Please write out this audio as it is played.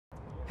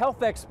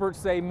Health experts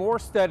say more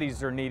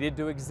studies are needed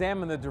to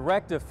examine the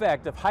direct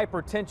effect of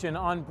hypertension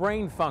on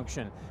brain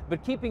function,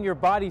 but keeping your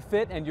body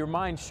fit and your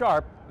mind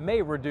sharp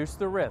may reduce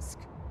the risk.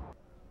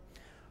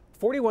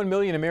 41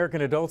 million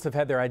American adults have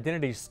had their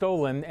identities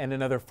stolen, and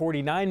another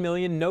 49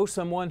 million know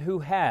someone who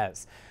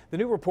has. The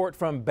new report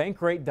from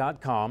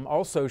Bankrate.com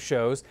also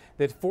shows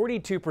that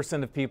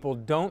 42% of people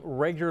don't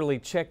regularly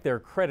check their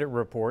credit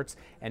reports,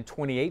 and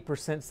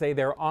 28% say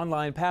their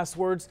online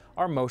passwords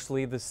are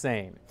mostly the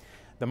same.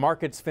 The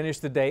markets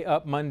finished the day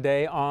up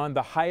Monday on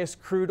the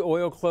highest crude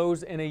oil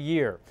close in a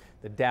year.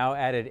 The Dow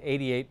added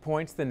 88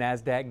 points, the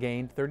Nasdaq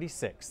gained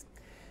 36.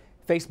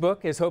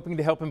 Facebook is hoping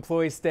to help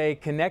employees stay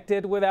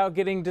connected without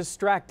getting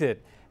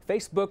distracted.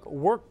 Facebook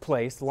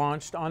Workplace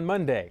launched on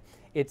Monday.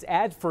 It's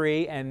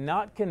ad-free and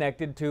not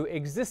connected to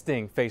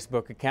existing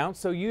Facebook accounts,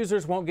 so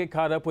users won't get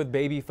caught up with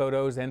baby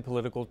photos and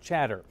political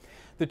chatter.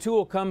 The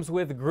tool comes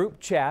with group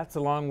chats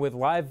along with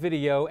live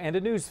video and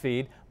a news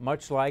feed,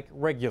 much like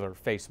regular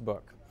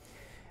Facebook.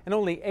 And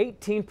only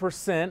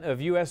 18%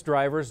 of U.S.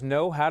 drivers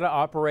know how to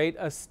operate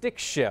a stick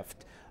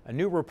shift. A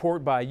new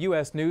report by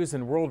U.S. News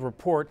and World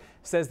Report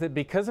says that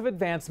because of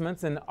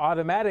advancements in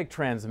automatic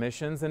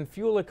transmissions and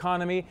fuel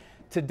economy,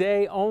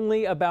 today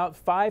only about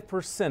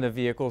 5% of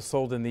vehicles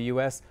sold in the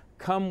U.S.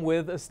 come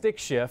with a stick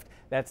shift.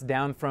 That's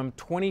down from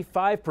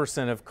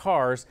 25% of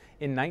cars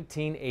in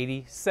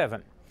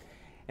 1987.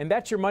 And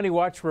that's your Money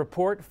Watch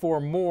report. For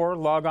more,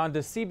 log on to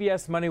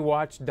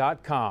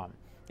CBSMoneyWatch.com.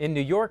 In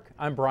New York,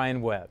 I'm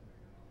Brian Webb.